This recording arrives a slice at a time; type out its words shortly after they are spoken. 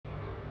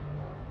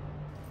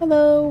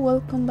Hello,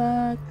 welcome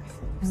back.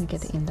 Can we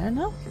get in there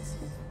now?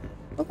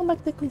 Welcome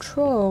back to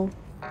control.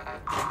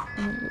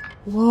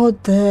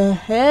 What the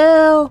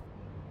hell?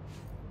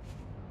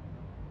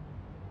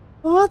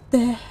 What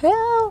the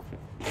hell?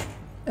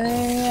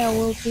 I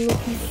will be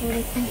looking for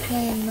the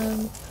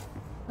containment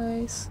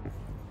place.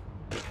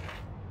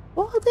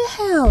 What the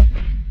hell?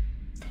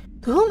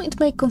 To whom it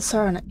may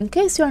concern, in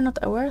case you are not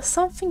aware,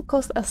 something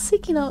caused a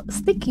sticky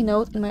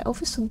note in my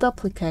office to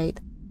duplicate.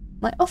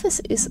 My office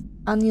is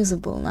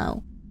unusable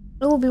now.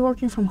 I will be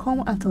working from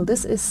home until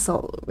this is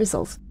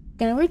resolved. You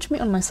can reach me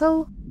on my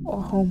cell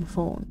or home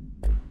phone.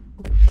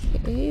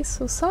 Okay,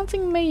 so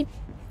something made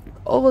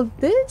all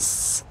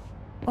this?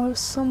 Or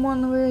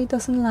someone really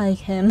doesn't like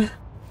him?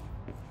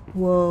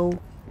 Whoa.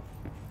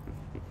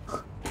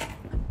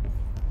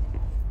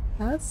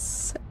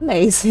 That's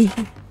amazing.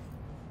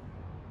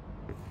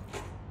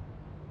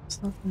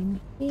 There's nothing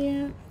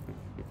here.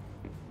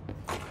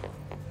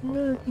 I'm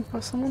really looking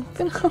for someone who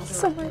can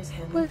answer my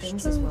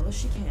questions. As well as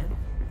she can.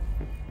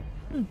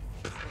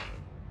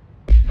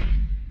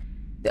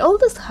 The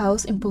oldest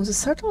house imposes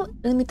certain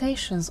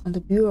limitations on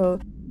the Bureau,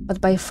 but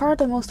by far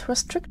the most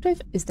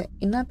restrictive is the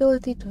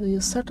inability to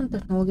use certain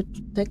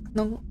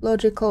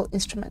technological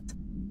instruments.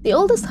 The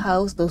oldest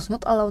house does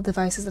not allow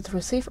devices that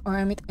receive or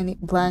emit any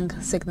blank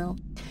signal.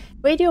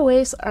 Radio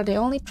waves are the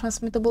only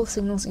transmittable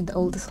signals in the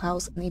oldest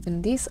house, and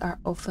even these are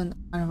often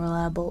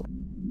unreliable.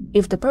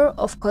 If the power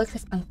of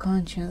collective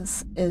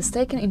unconscious is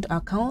taken into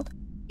account,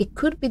 it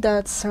could be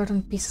that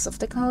certain pieces of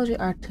technology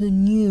are too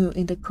new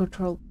in the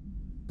cultural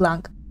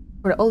blank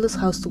for the oldest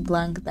house to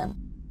blank them.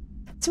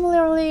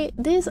 Similarly,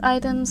 these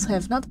items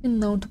have not been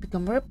known to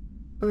become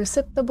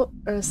receptacles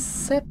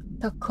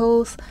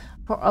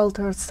for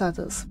altered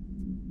status.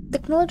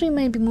 Technology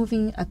may be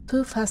moving at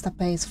too fast a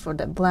pace for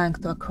the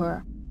blank to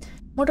occur.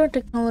 Modern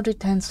technology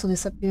tends to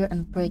disappear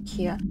and break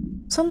here,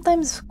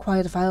 sometimes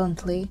quite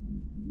violently.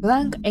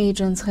 Blank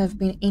agents have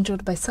been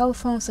injured by cell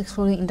phones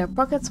exploding in their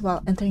pockets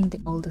while entering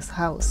the oldest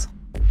house.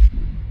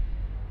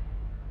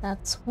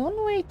 That's one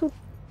way to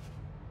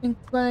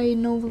imply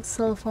novel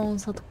cell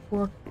phones at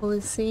work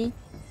policy.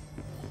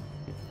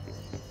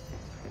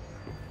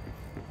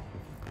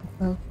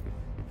 Well,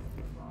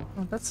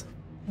 oh, that's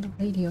the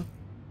radio.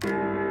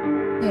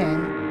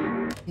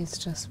 Yeah, it's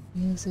just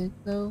music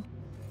though.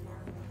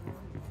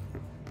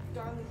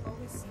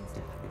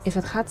 If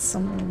it had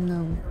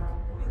some,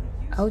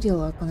 audio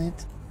log on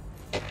it.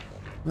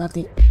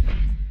 Bloody.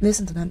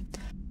 Listen to them.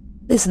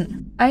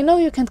 Listen, I know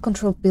you can't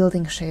control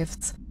building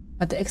shifts,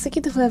 but the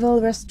executive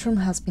level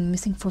restroom has been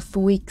missing for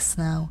weeks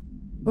now.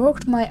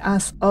 Worked my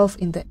ass off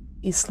in the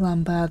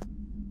Islamabad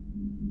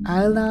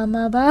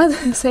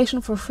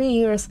station for 3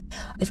 years.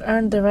 I've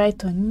earned the right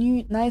to a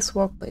new, nice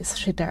workplace,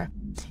 shitter.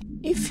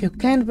 If you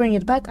can't bring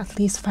it back, at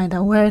least find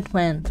out where it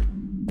went.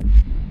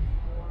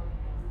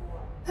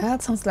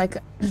 That sounds like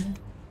a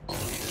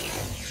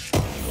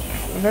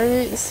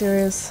very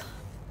serious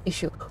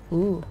issue.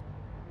 Ooh,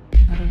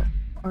 another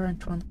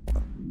orange one.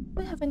 Do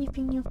we have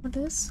anything new for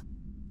this?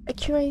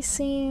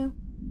 Accuracy,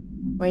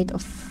 rate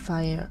of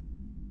fire.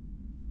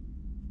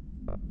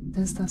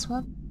 That's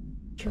what?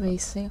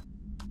 Accuracy.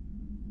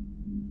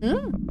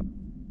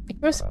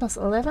 Accuracy plus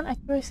 11,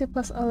 accuracy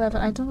plus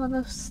 11. I don't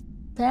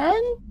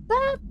understand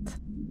that.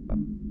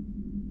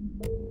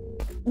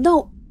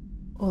 No!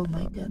 Oh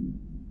my god.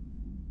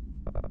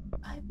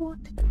 I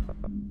want it.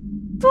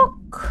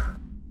 Fuck!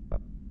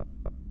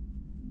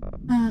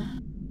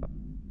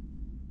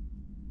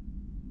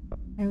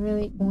 I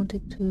really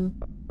wanted to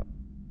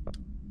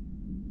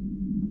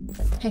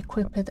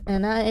equip it,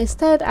 and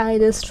instead I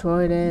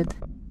destroyed it.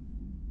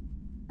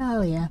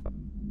 Oh yeah.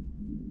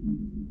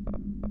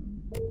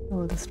 I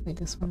will destroy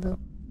this one though.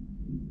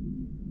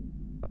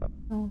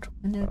 No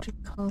energy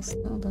cost.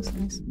 No, that's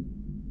nice.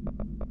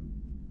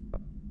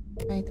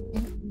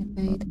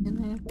 Evade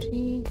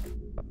energy.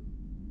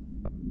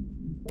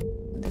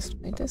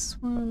 Destroy this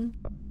one.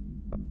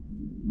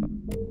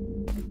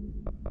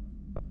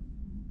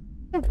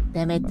 Oh,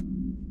 damn it.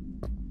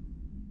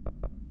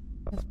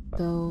 Have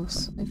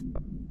those.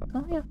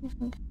 Don't we have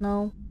anything?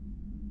 No.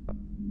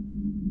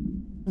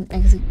 In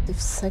executive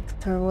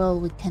sector, well,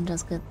 we can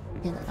just get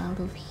out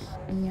of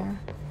here.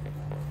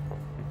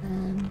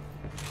 And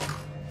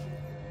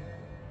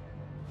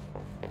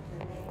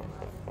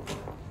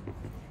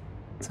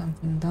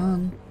something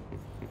done.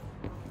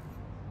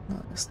 No,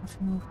 there's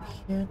nothing over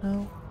here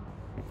though.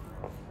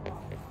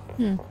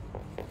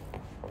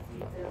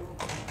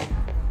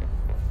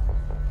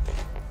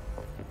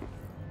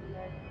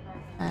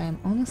 I am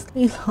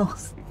honestly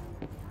lost.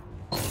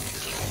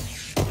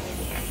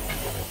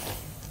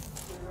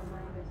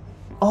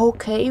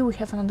 Okay, we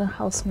have another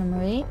house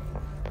memory.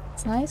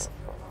 It's nice.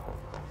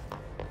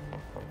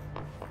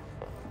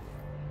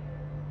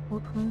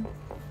 Open.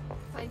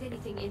 Find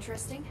anything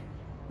interesting?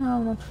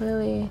 No, not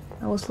really.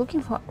 I was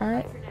looking for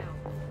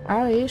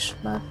Irish,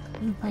 but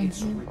couldn't find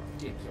him.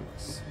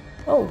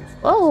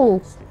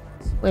 Oh!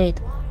 Wait.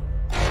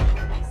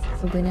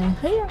 Have we been in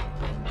here?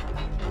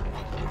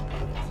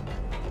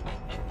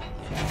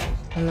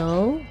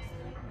 Hello?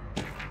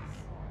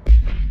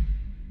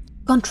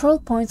 Control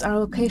points are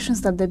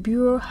locations that the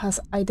Bureau has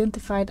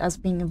identified as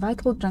being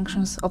vital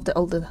junctions of the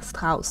oldest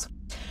house.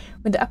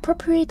 When the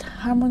appropriate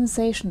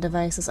harmonization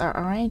devices are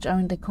arranged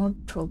around the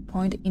control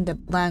point in the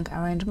blank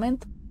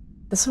arrangement,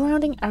 the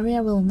surrounding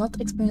area will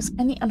not experience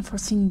any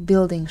unforeseen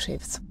building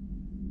shifts.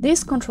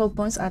 These control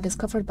points are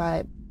discovered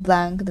by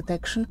blank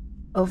detection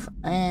of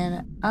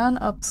an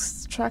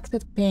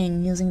unobstructed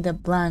ping using the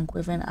blank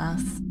within a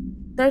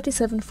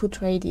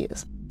 37-foot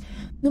radius.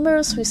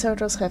 Numerous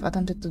researchers have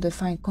attempted to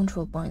define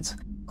control points,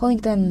 calling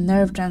them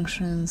nerve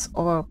junctions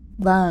or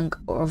blank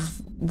or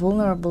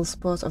vulnerable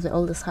spots of the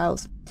oldest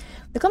house.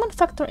 The common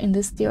factor in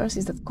these theories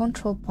is that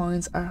control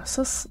points are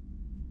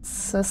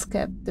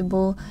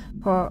susceptible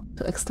to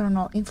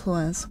external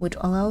influence, which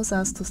allows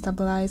us to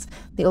stabilize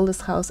the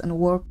oldest house and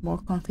work more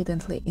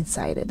confidently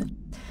inside it.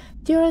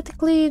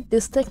 Theoretically,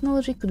 this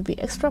technology could be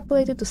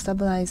extrapolated to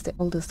stabilize the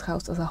oldest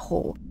house as a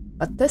whole,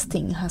 but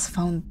testing has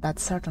found that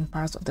certain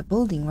parts of the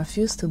building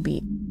refuse to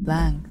be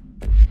blank.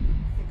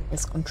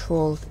 Yes,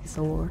 controlled is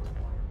the word.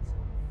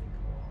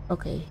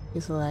 Okay,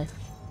 he's alive.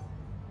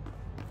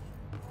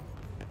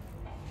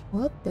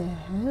 What the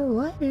hell?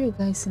 Why are you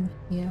guys in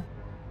here?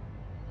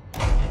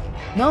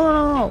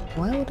 No.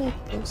 Why would I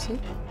close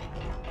it?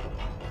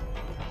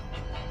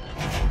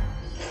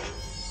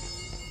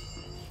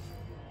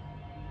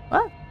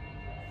 What?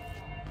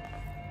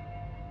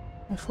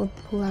 I thought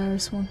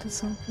Polaris wanted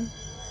something.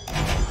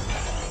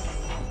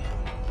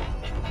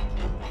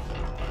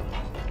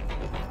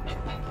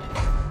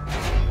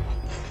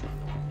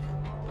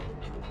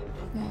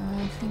 Yeah,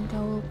 I think I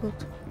will go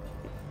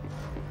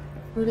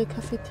to the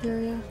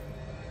cafeteria.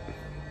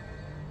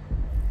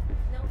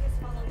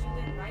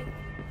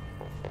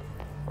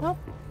 Oh.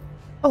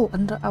 Oh,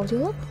 under audio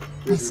log?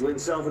 This is Lynn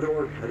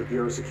Salvador, head of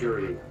Bureau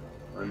Security.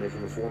 I'm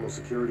making a formal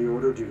security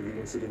order due to the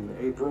incident in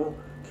April,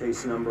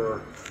 case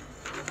number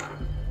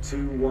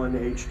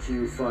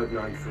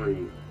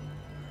 21HQ593.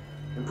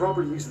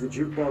 Improper use of the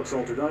jukebox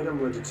altered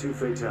item led to 2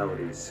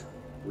 fatalities.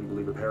 We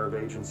believe a pair of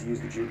agents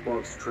used the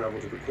jukebox to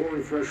travel to the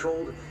quarry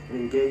threshold and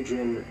engage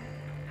in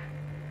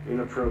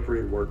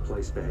inappropriate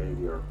workplace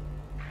behavior.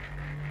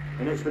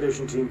 An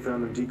expedition team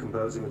found them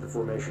decomposing at the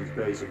formation's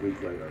base a week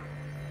later.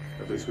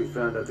 At least we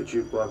found out the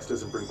jukebox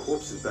doesn't bring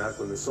corpses back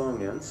when the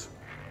song ends.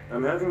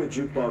 I'm having the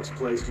jukebox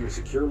placed in a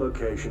secure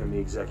location in the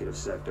executive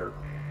sector.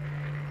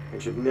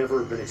 It should never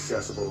have been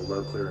accessible to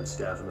low clearance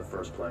staff in the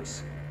first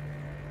place.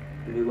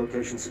 The new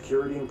location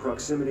security and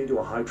proximity to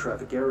a high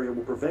traffic area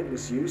will prevent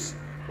misuse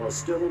while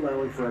still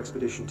allowing for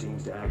expedition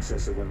teams to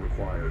access it when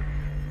required.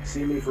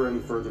 See me for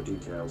any further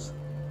details.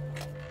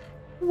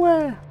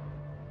 Where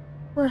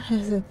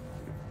is it?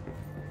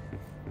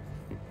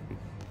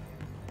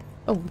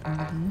 Oh,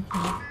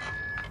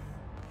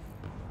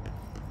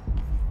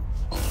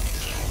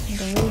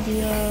 the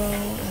radio,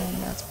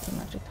 and that's pretty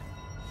much it.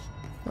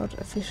 Road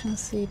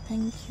efficiency,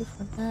 thank you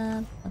for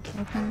that.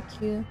 Okay, thank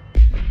you.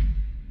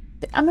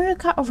 The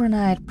America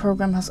Overnight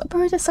program has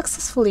operated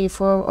successfully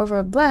for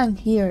over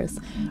blank years,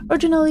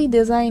 originally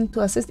designed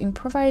to assist in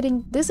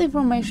providing this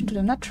information to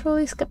the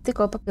naturally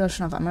skeptical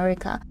population of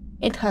America.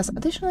 It has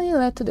additionally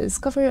led to the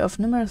discovery of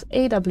numerous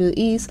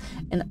AWEs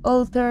and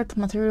altered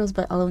materials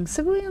by allowing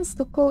civilians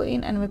to call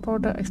in and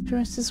report their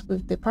experiences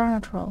with the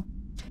paranormal.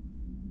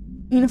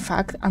 In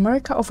fact,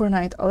 America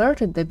Overnight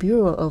alerted the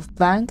Bureau of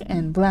blank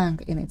and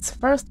blank in its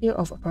first year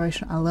of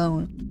operation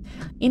alone.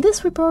 In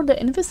this report, the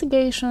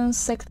investigations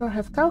sector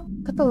have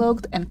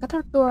catalogued and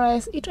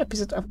categorized each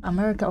episode of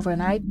America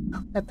Overnight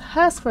that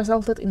has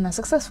resulted in a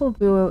successful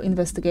Bureau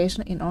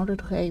investigation in order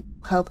to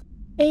help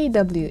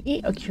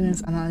AWE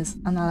occurrence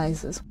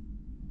analysis.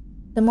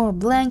 The more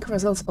blank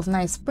results of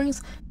Night Springs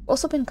have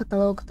also been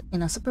catalogued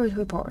in a separate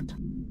report.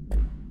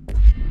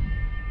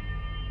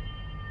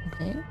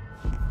 Okay.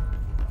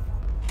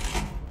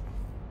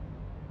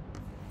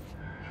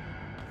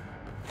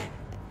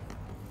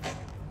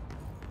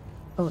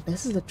 Oh,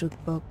 this is the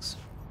jukebox.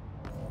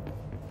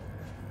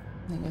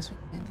 I guess we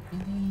can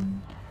get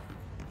in.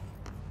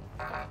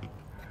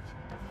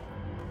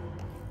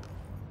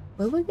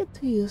 Will we get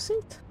to use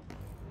it?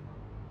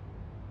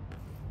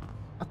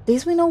 At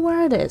least we know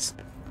where it is.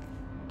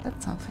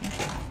 That's something.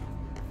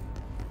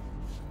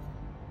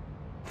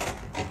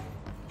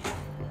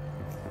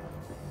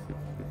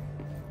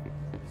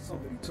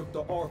 Somebody took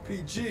the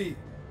RPG.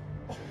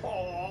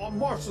 Oh,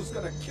 Marshall's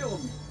gonna kill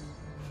me.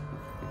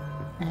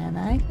 And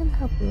I can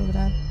help you with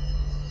that.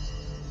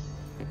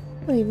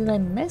 Wait, did I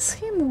miss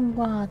him or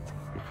what?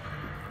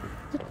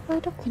 Did I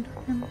talking to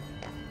him?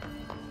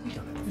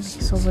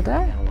 He's over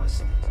there?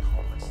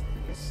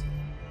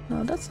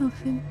 No, that's not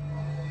him.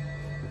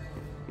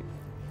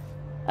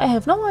 I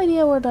have no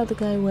idea where that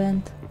guy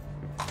went.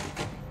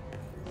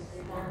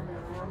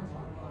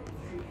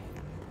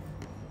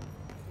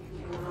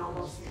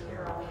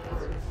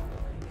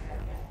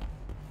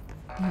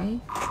 Okay.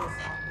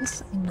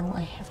 Yes, I know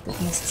I have the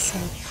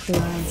necessary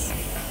clearance.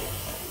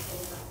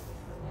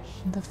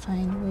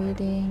 Define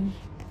reading.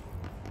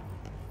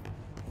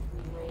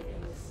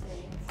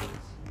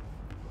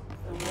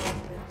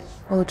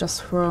 We'll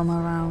just roam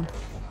around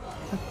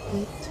a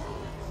bit.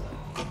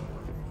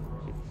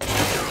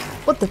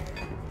 What the?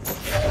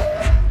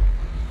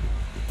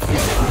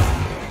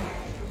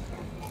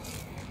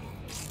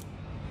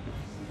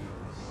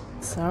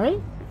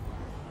 Sorry?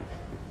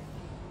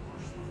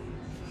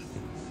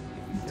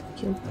 Need to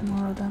kill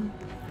more of them.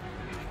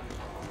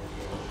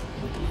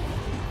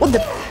 What the?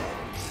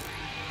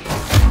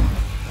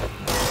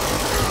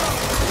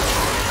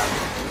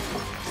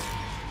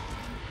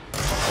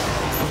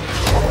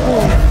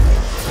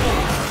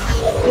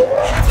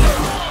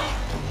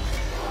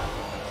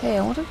 Hey,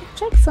 I wanted to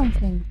check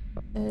something.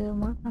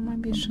 What are my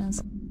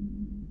ambitions?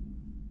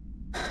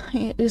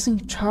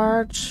 Using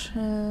charge,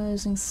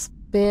 using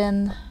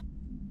spin.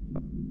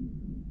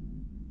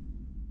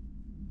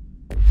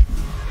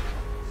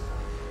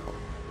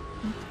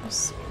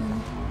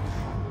 Spin.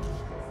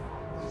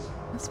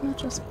 As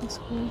much as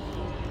possible.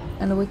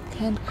 And we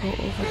can't go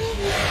over.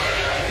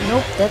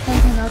 Nope,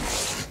 definitely not.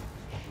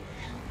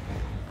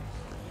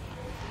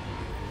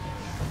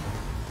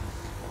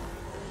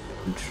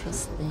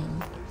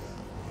 Interesting.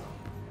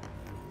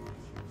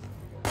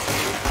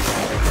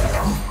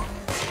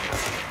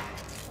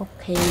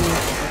 Okay.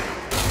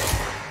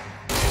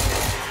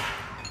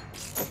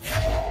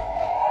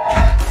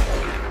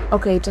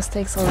 Okay, it just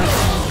takes a lot of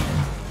time.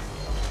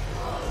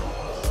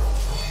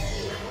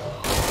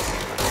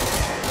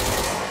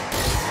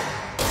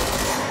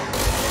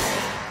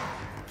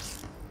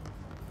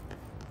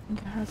 I think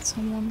I heard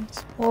someone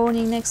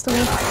spawning next to me.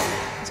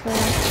 That's why I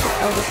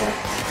get out of there.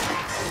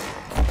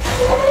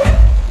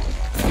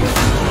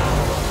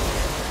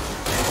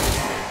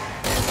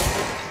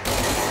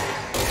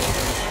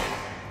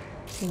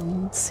 We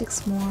need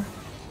 6 more.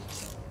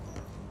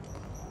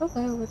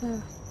 Okay, over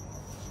there.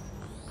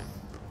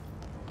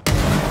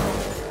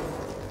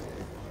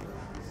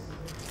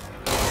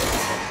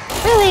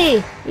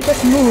 Really? We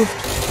just moved.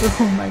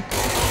 Oh my god.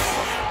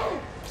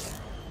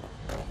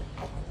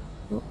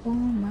 Oh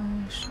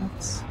my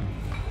shots.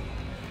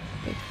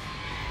 Wait.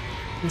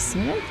 You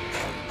see it?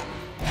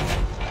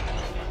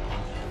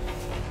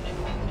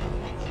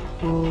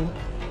 Oh.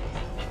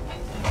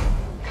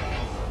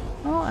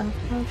 Oh, I'm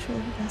quite sure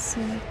you can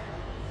see it.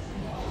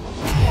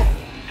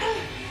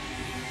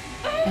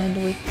 And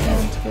we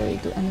can't really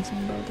do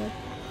anything about that.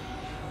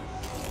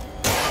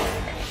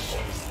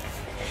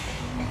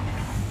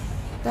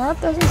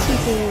 That doesn't seem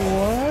to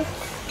work.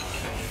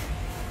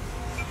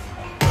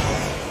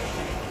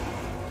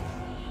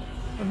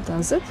 Or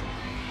does it?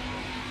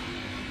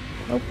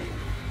 Nope.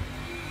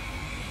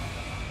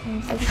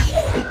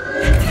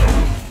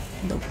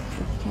 Nope,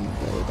 we can't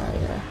get it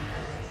either.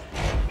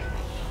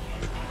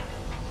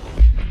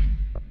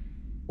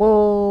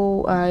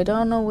 Whoa, I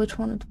don't know which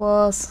one it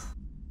was.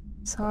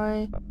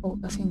 Sorry. Oh,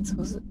 I think it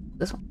was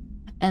this one.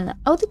 An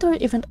auditory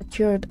event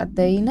occurred at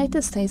the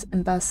United States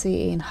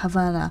Embassy in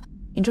Havana,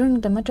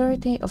 injuring the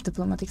majority of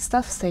diplomatic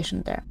staff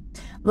stationed there.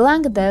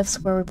 Blank deaths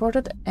were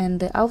reported and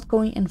the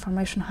outgoing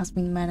information has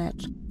been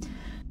managed.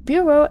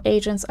 Bureau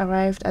agents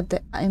arrived at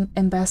the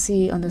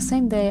embassy on the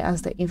same day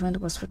as the event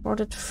was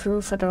reported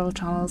through federal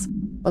channels,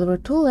 but were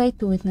too late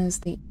to witness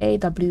the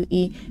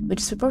AWE,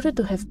 which is reported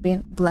to have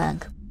been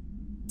blank.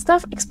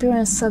 Staff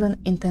experienced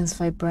sudden intense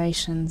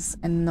vibrations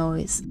and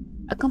noise,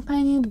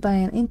 accompanied by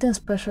an intense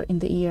pressure in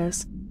the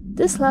ears.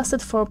 This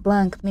lasted for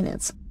blank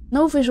minutes.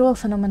 No visual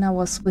phenomena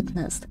was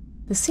witnessed.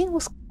 The scene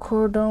was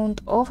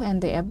cordoned off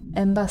and the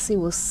embassy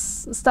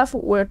staff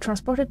were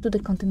transported to the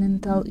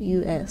continental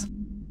US.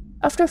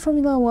 After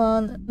Formula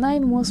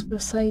 1.9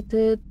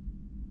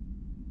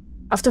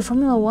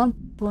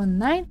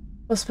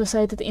 was was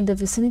presided in the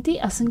vicinity,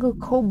 a single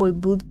cowboy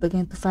boot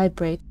began to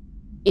vibrate,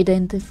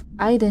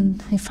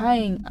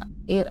 identifying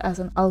it as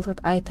an altered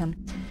item.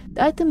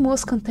 The item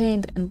was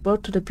contained and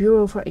brought to the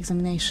Bureau for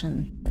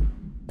examination.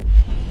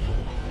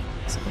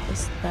 So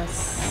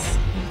that's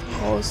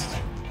caused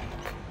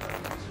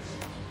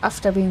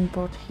after being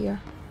brought here.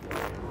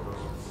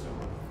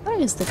 Where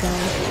is the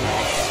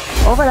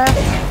guy? Over there!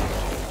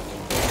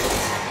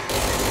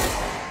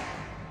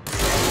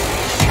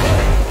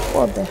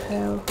 What the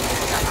hell?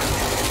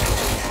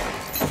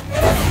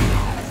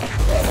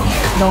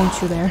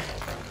 Don't you dare.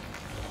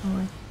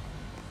 Alright.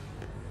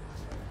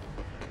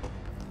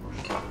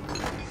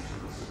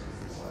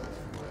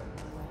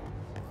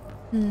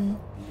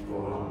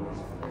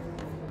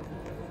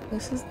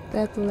 This is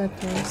dead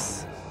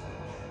letters.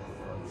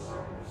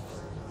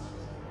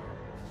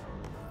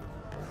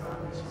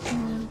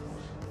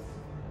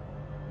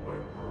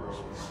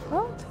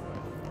 What?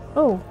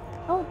 Oh,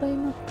 how did I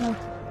not know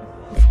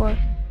before?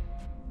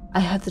 I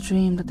had the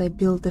dream that I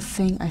built the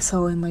thing I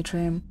saw in my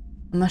dream,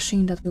 a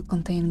machine that will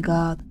contain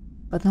God,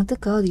 but not the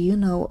God you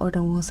know or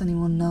the ones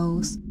anyone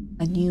knows,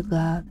 a new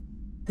God.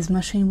 This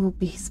machine will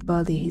be his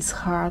body, his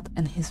heart,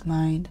 and his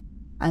mind.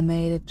 I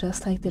made it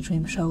just like the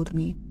dream showed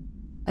me.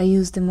 I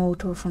used the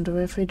motor from the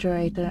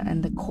refrigerator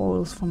and the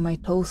coils from my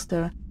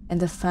toaster and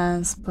the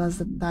fans plus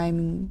the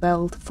timing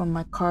belt from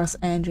my car's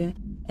engine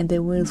and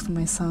the wheels from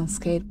my son's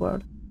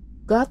skateboard.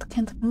 God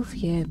can't move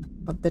yet,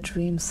 but the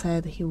dream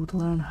said he would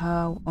learn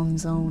how on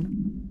his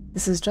own.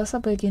 This is just a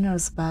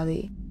beginner's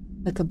body,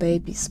 like a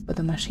baby's, but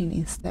a machine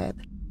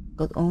instead.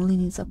 God only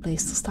needs a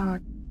place to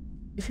start.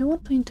 If you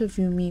want to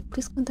interview me,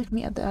 please contact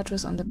me at the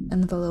address on the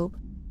envelope.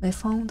 My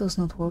phone does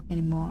not work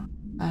anymore.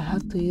 I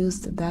had to use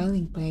the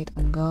dialing plate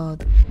on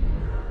God.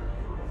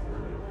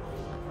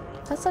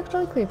 That's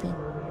actually creepy.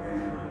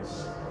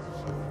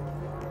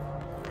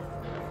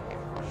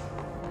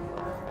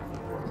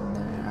 And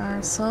there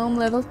are some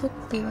level 2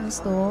 clearance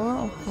door,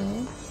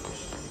 okay.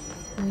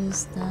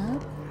 Use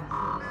that.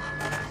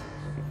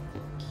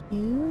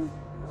 Cute.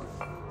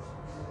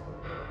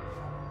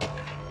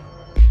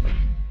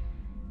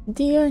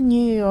 Dear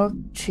New York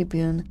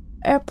Tribune,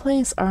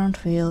 airplanes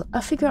aren't real.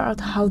 I figure out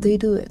how they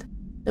do it.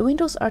 The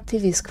windows are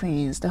TV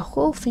screens. The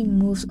whole thing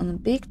moves on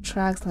big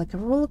tracks like a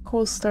roller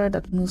coaster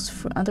that moves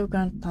through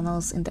underground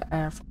tunnels in the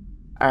earth.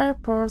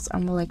 Airports are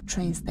more like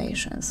train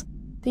stations.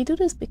 They do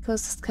this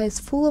because the sky is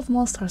full of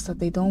monsters that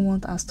they don't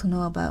want us to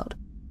know about.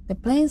 The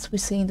planes we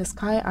see in the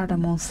sky are the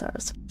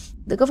monsters.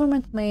 The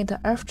government made the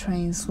earth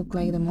trains look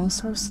like the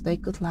monsters so they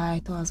could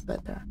lie to us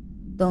better.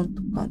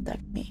 Don't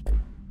contact me.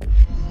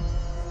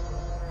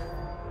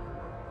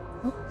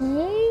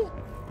 Okay.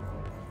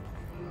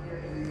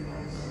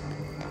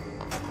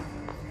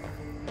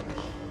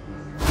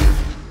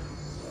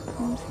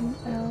 Something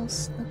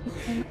else that we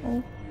can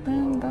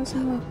open?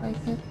 Doesn't look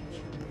like it.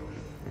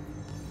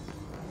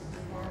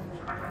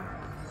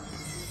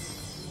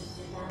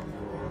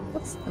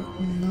 What's the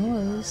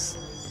noise?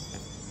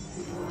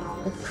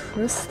 The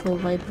crystal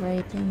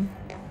vibrating.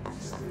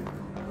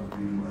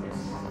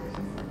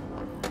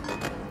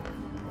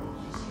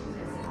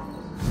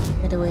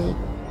 By the way,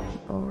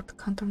 keyboard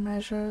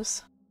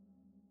countermeasures.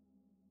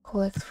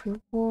 Collect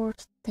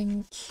reward.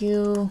 Thank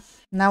you.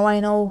 Now I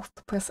know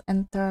to press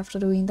enter after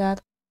doing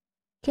that.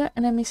 Kill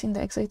enemies in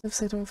the executive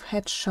sector with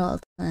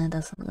headshot.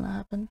 That's not gonna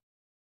happen.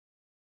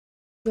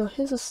 Your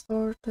hits are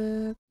stored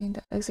in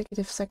the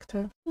executive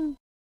sector.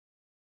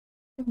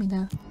 Give me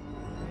that.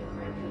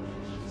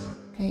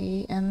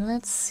 Okay, and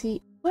let's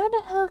see. Where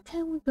the hell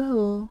can we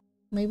go?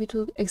 Maybe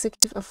to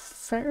executive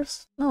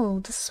affairs? No,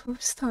 this is where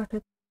we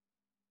started.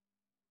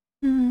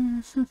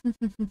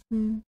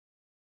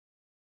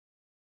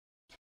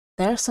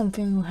 There's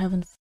something we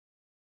haven't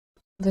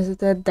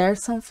visited.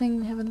 There's something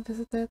we haven't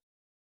visited.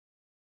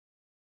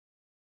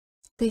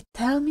 They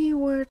tell me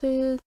where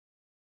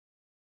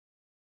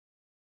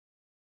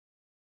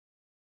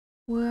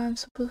I'm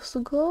supposed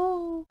to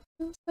go.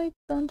 Since I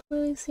don't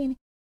really see any.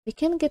 We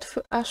can't get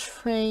through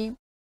ashtray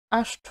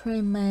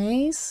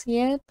maze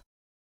yet.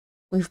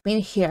 We've been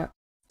here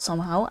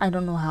somehow. I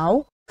don't know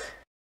how.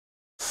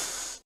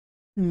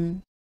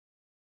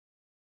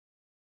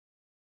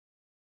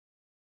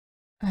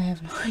 I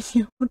have no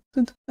idea what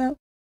to do now.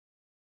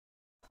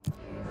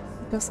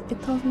 Because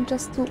it tells me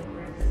just to...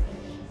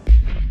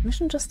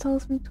 Mission just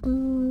tells me to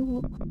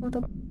look for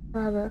the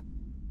brother.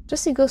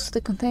 Jesse goes to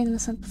the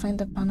containment center to find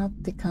the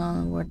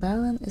panopticon where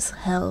Dylan is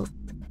held.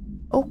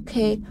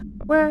 Okay,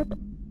 where...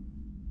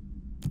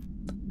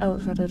 I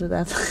would rather do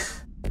that.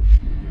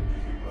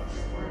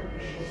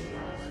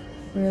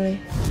 Really?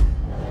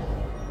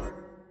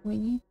 We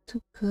need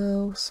to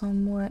go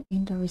somewhere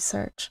in the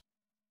research.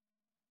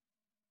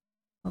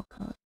 Oh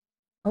god.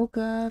 Oh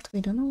god,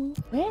 we don't know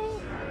where.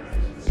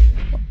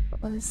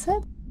 What is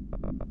it?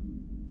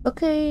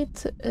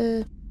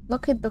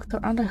 Locate Dr.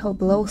 Underhill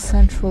below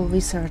Central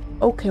Research.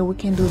 Okay, we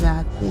can do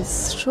that. We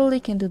surely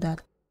can do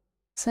that.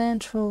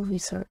 Central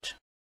Research.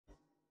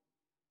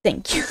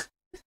 Thank you.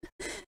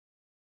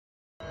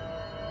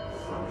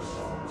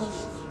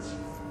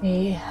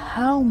 Okay,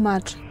 how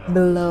much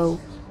below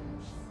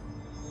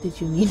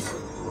did you need?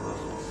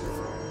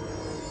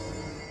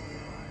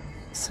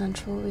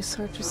 Central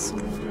Research is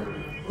somewhere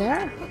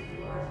there?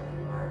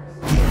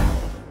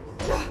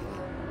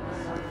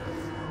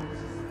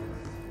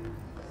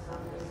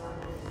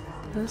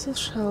 There's a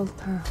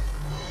shelter. I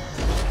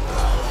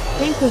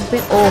think we've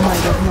been... Oh my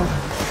god, no.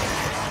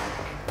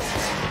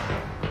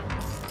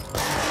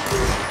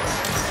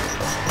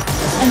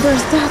 And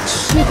there's that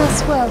shit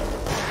as well.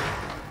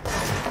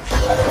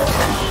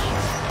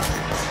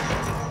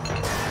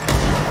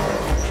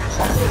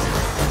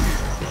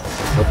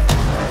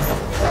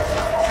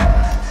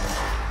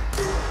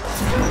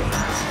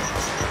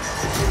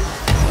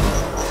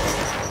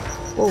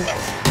 Whoa.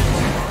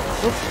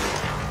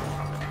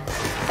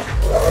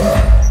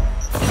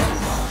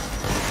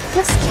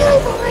 Just kill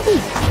him already!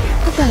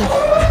 Okay.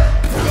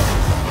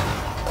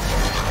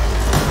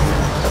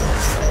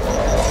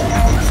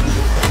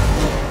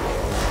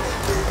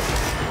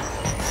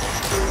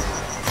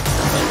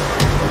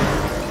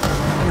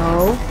 No.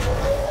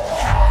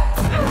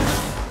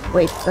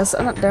 Wait, there's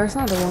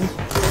another one.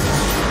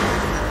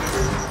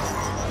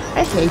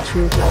 I hate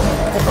you. I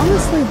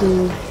honestly do.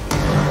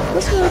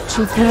 Because you're a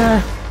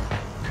cheater.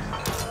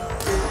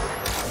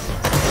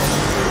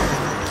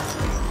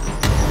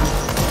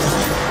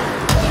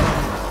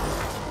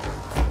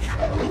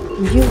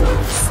 You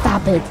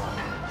stop it.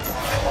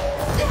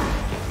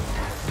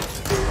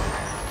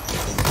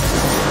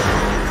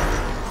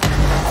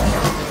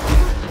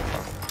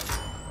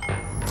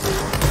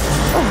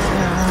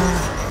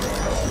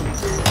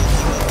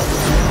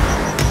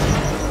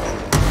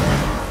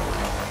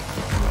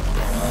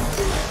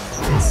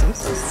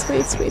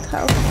 sweet, sweet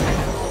health.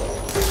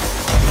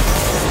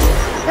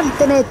 God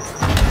damn it!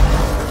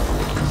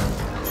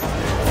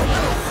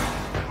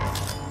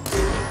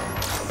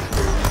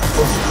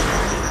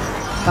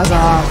 Buzz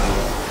off!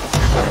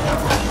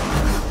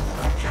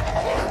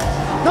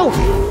 No!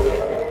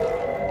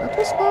 That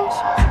was close.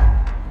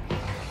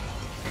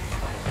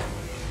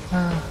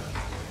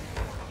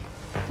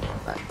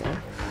 Back there.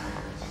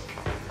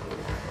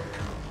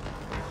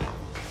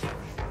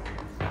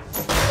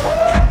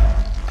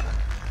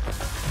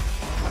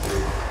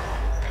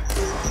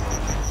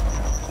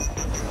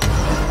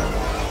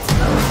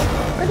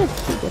 Where did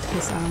he get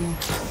his ammo?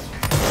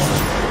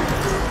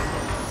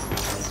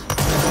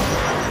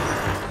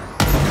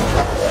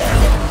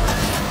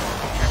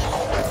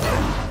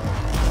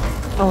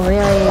 Oh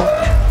really?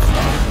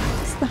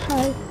 It's the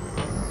high.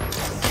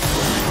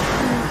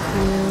 Thank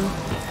you.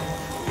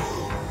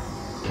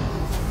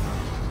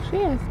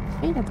 Actually, I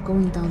think that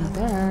going down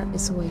there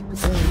is a way to go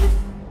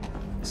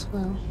as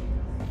well.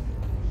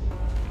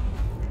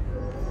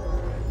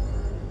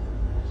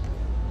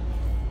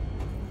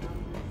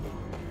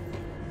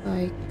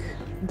 Like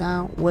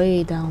down,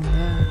 way down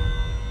there.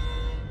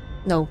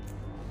 No.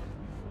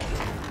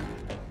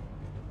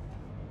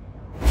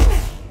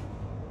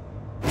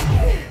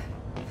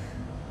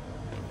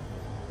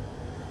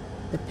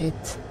 The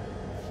pit.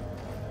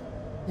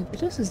 Maybe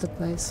this is the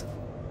place.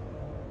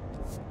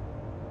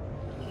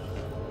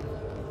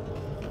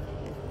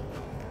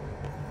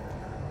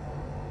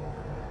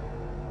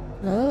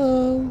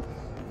 Hello?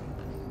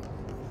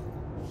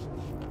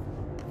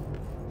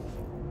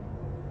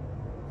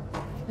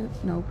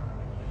 Nope.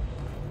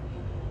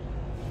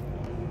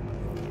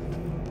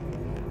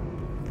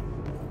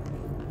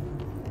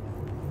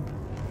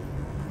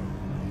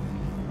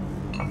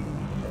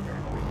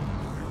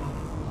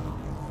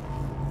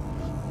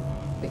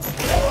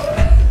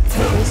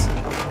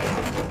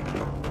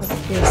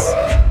 Yes.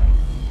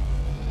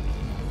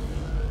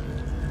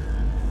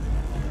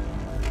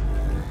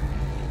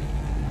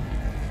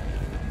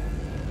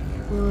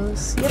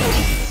 Was yep.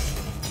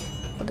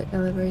 For the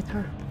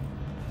elevator.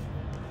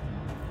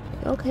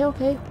 Okay,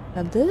 okay.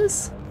 Got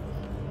this.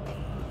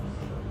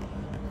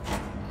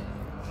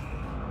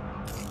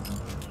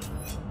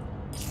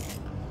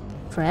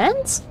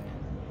 Friends?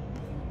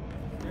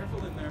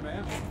 Careful in there,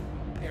 ma'am.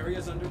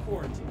 Area's under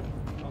quarantine.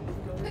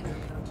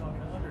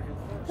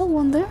 No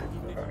wonder.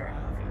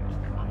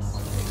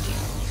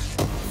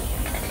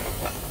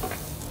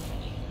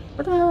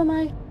 Where the hell am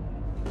I?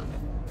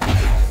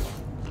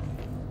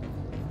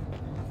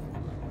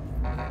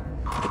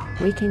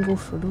 We can go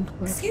through, don't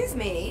worry. Excuse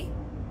me?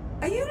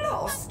 Are you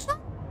lost?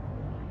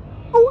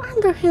 Oh,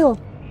 Underhill!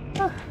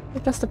 Ah,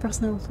 you're just the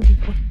person I was looking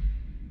for.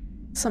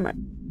 Summer,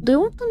 do you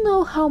want to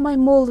know how my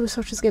mold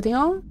research is getting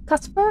on,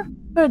 Casper?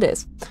 Here it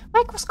is.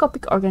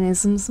 Microscopic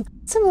organisms,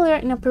 similar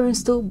in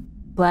appearance to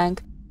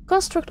blank,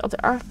 construct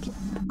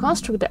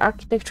the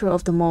architecture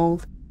of the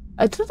mold.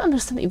 I do not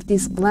understand if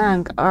these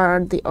blank are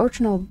the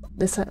original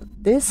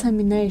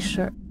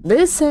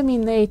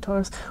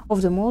disseminators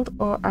of the mold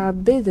or are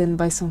bitten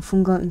by some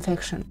fungal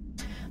infection.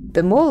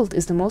 The mold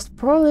is the most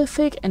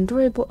prolific and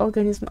durable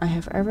organism I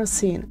have ever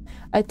seen.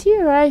 I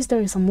theorize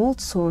there is a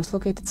mold source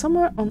located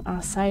somewhere on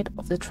our side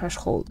of the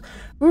threshold,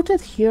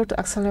 rooted here to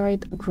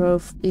accelerate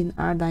growth in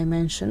our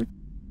dimension.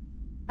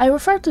 I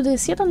refer to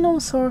this yet unknown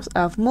source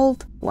of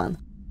Mold 1.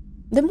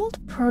 The mold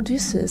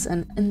produces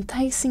an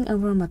enticing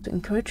aroma to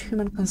encourage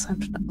human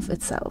consumption of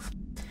itself.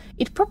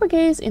 It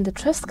propagates in the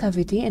chest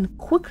cavity and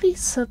quickly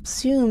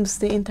subsumes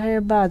the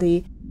entire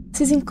body,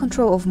 seizing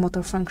control of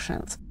motor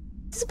functions.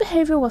 This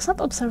behavior was not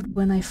observed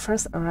when I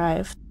first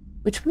arrived,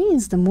 which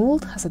means the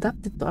mold has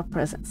adapted to our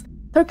presence,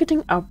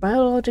 targeting our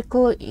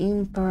biological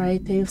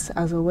imperatives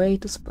as a way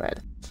to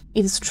spread.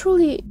 It is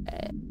truly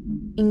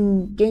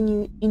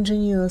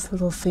ingenious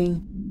little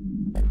thing.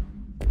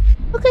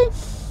 Okay,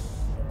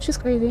 she's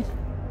crazy.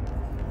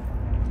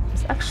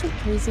 She's actually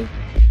crazy.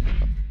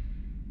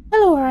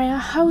 Hello Arya,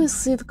 how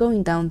is it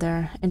going down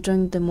there?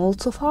 Enjoying the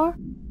mold so far?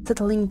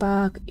 Settling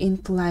back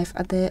into life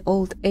at the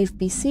old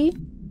HBC?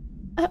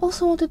 I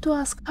also wanted to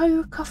ask how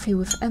your coffee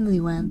with Emily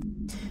went.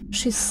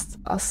 She's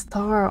a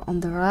star on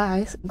the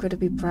rise,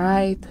 incredibly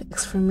bright,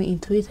 extremely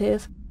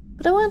intuitive,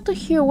 but I want to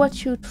hear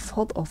what you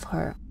thought of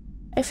her.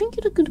 I think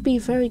you could be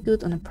very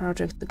good on a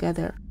project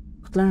together,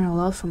 could learn a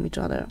lot from each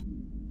other.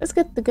 Let's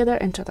get together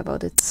and chat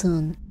about it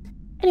soon.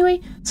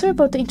 Anyway, sorry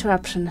about the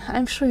interruption.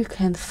 I'm sure you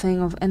can't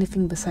think of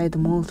anything beside the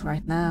mold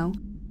right now.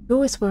 You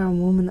always were a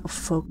woman of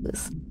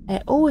focus.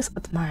 I always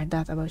admired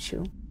that about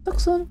you. Talk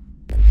soon.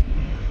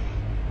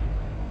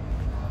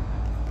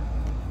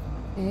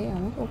 Okay, I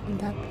won't open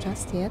that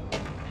just yet.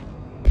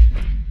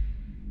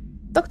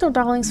 Dr.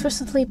 Darling's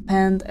recently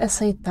penned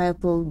essay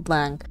titled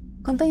Blank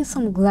contains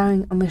some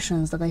glaring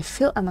omissions that I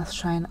feel I must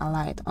shine a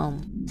light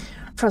on.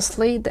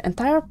 Firstly, the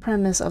entire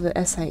premise of the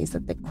essay is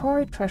that the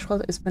quarry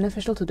threshold is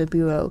beneficial to the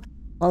Bureau,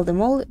 while the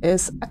mold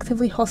is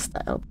actively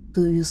hostile,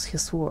 to use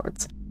his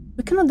words.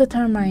 We cannot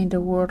determine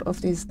the worth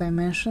of these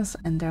dimensions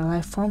and their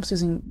life forms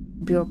using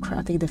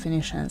bureaucratic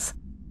definitions.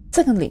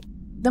 Secondly,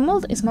 The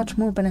mold is much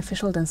more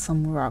beneficial than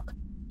some rock.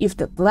 If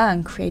the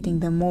blank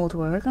creating the mold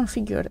were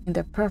reconfigured in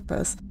their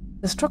purpose,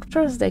 the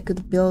structures they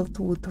could build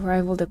would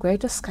rival the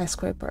greatest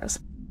skyscrapers.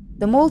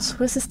 The mold's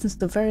resistance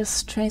to various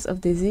strains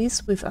of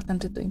disease we've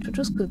attempted to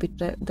introduce could be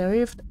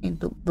derived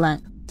into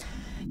blank.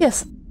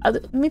 Yes,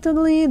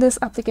 admittedly, this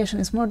application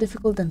is more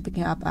difficult than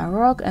picking up a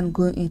rock and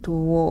gluing it to a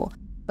wall,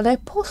 but I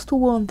pause to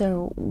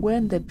wonder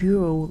when the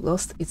Bureau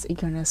lost its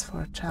eagerness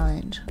for a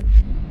challenge.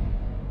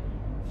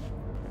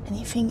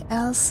 Anything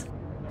else?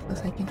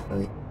 Because I can't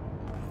really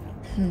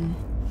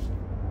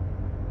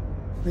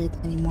read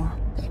anymore.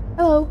 Okay.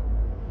 Hello.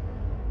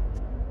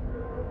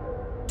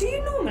 Do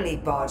you normally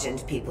barge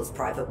into people's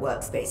private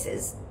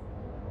workspaces?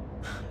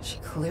 She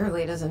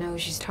clearly doesn't know who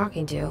she's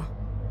talking to.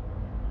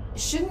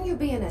 Shouldn't you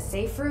be in a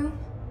safe room?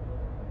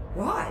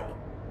 Why?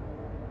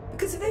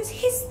 Because of those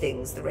hiss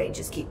things the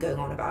Rangers keep going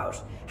on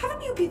about.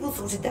 Haven't you people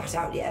sorted that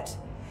out yet?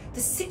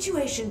 The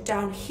situation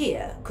down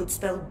here could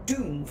spell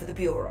doom for the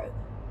Bureau.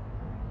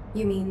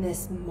 You mean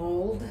this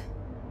mold?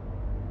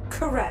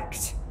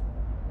 Correct.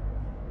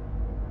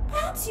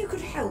 Perhaps you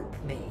could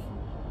help me.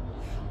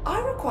 I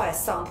require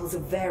samples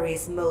of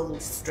various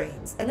mold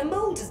strains, and the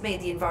mold has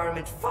made the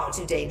environment far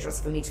too dangerous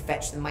for me to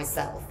fetch them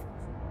myself.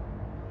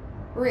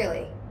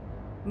 Really?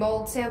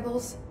 Mold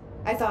samples?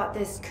 I thought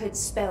this could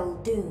spell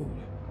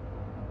doom.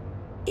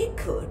 It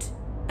could,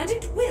 and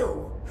it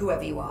will,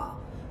 whoever you are.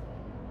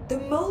 The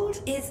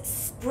mold is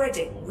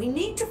spreading. We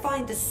need to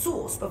find the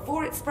source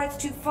before it spreads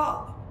too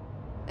far.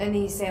 And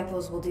these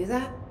samples will do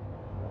that?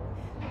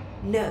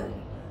 No.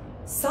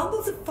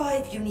 Samples of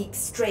 5 unique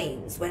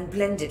strains, when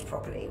blended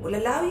properly, will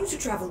allow you to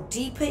travel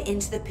deeper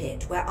into the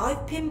pit where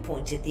I've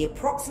pinpointed the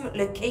approximate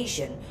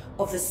location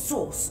of the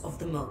source of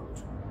the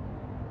mold.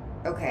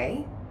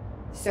 Okay.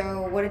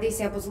 So what do these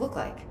samples look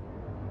like?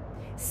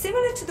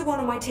 Similar to the one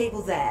on my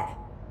table there.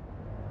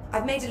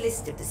 I've made a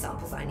list of the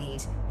samples I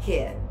need.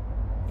 Here.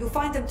 You'll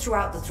find them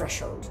throughout the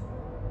threshold.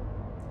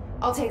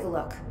 I'll take a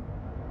look.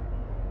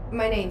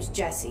 My name's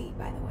Jessie,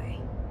 by the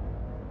way.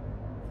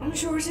 I'm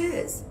sure it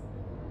is.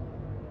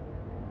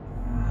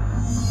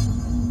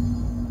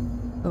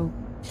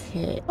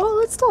 Okay. Oh,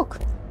 let's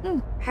talk.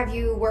 Have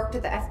you worked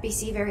at the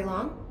FBC very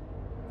long?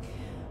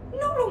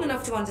 Not long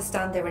enough to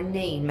understand their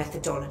inane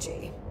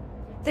methodology.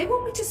 They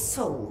want me to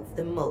solve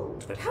the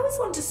mold, but how is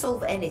one to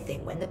solve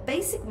anything when the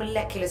basic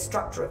molecular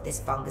structure of this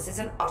fungus is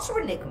an utter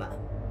enigma?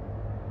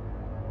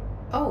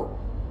 Oh,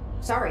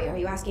 sorry, are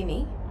you asking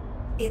me?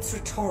 It's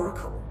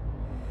rhetorical.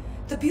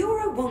 The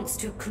Bureau wants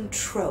to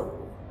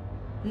control,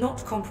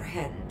 not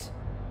comprehend.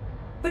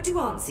 But to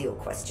answer your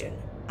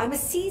question, I'm a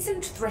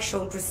seasoned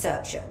threshold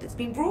researcher that's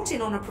been brought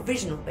in on a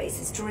provisional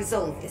basis to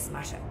resolve this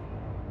matter.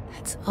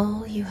 That's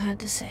all you had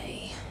to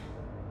say.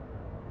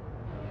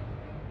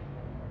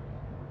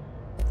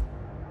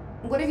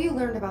 What have you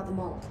learned about the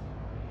mold?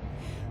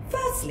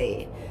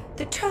 Firstly,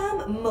 the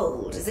term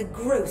mold is a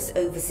gross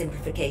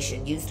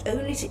oversimplification used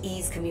only to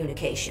ease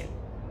communication.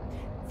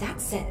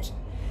 That said,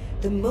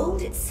 the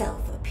mold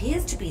itself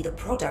appears to be the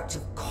product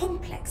of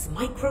complex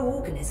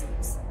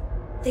microorganisms.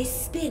 They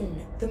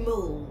spin the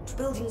mold,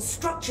 building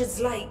structures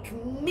like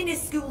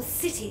minuscule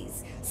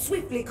cities,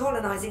 swiftly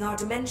colonizing our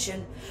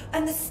dimension,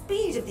 and the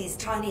speed of these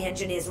tiny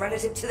engineers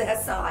relative to their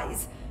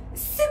size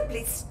is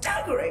simply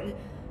staggering.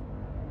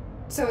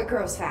 So it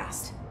grows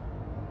fast.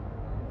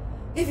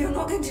 If you're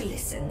not going to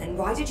listen, then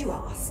why did you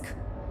ask?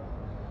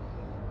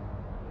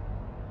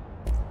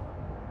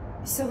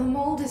 So the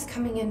mold is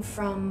coming in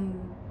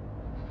from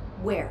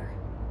where?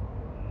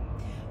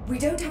 We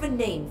don't have a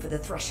name for the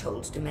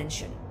threshold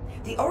dimension.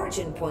 The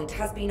origin point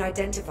has been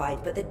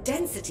identified, but the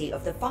density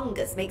of the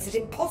fungus makes it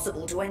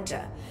impossible to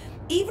enter.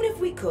 Even if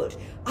we could,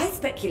 I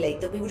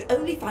speculate that we would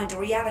only find a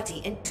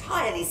reality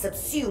entirely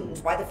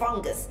subsumed by the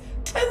fungus.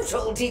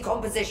 Total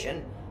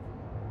decomposition.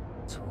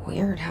 It's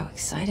weird how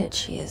excited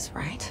she is,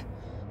 right?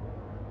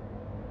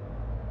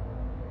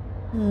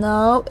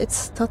 No,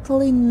 it's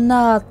totally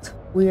not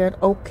weird,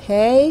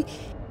 okay?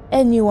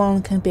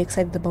 Anyone can be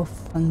excited about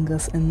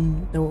fungus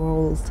in the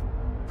world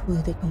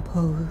fully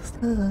decomposed.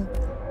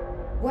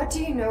 What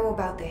do you know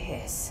about the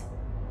hiss?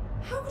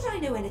 How would I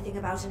know anything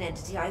about an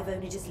entity I've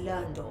only just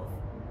learned of?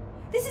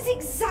 This is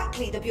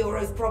exactly the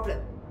Bureau's problem.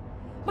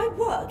 My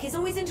work is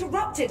always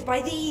interrupted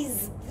by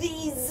these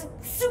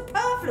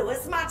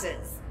superfluous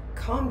matters.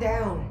 Calm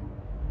down.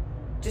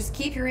 Just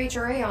keep your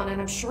HRA on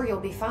and I'm sure you'll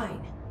be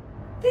fine.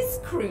 This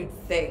crude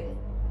thing.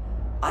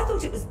 I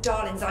thought it was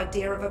Darling's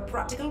idea of a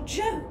practical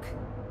joke.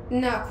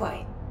 Not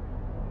quite.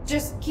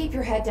 Just keep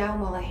your head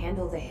down while I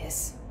handle the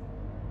hiss.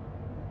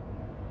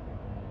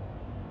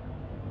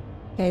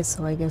 Okay,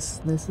 so I guess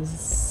this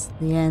is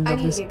the end I of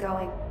need this to get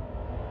going.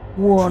 Try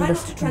wonderful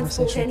not to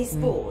transport any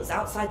conversation. spores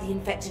outside the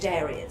infected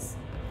areas.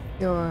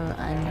 Sure,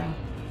 I'm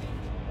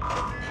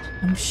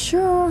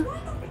sure. Why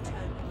not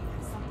return me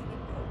for something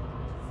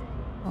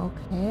important?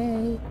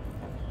 Okay.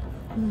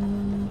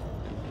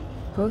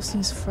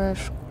 Person's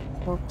fresh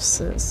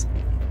corpses.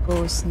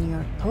 Goes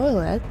near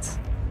toilet.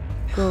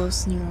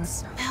 Goes near...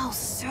 Smells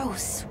so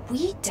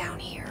sweet down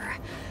here.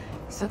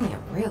 Suddenly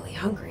I'm really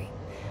hungry.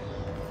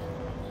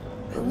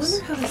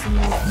 house. wonder how this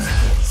mold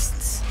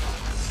tastes.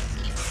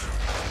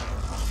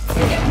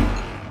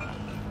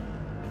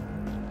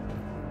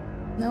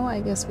 No,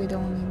 I guess we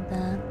don't need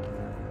that.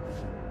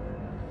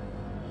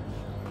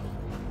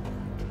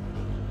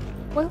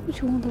 Why would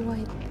you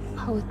wonder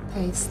how it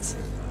tastes?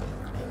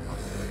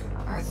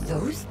 Are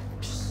those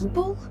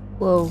people?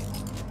 Whoa.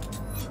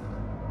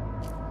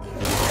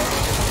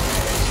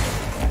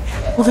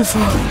 What the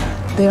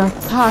fuck? They are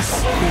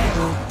tough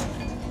people.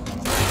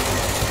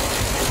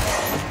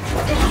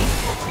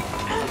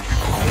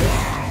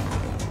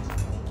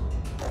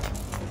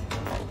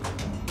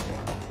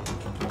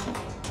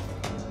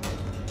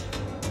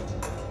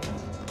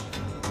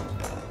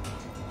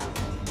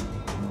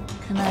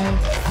 Can I?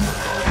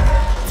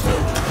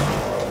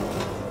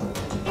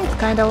 It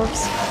kinda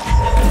works.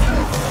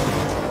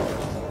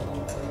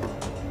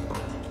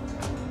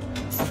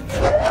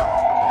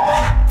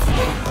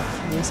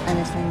 Yes,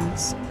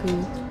 anything's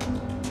good.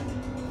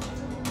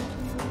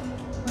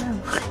 Wow.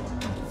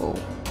 Oh,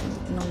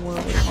 no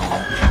worry.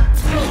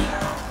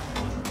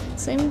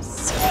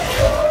 Seems.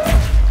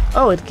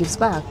 Oh, it gives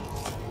back.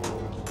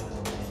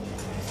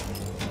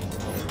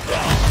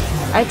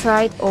 I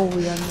tried. Oh,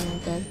 we are nearly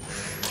dead.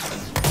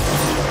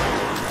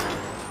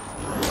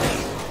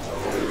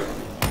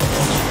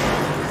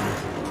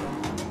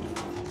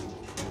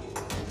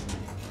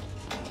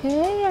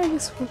 Okay, I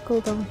guess we'll go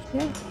down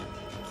here.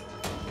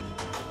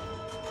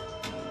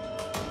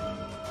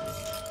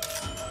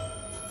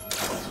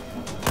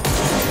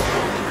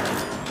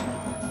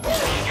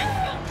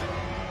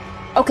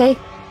 Okay,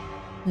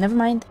 never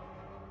mind.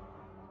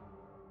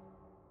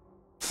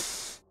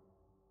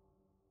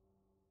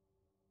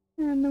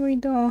 And we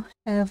don't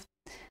have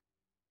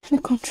a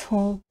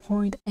control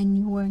point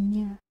anywhere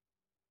near.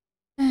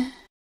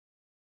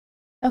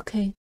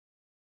 Okay.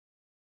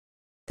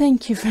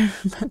 Thank you very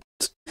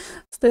much.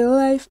 Stay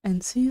alive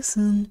and see you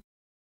soon.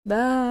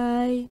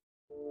 Bye.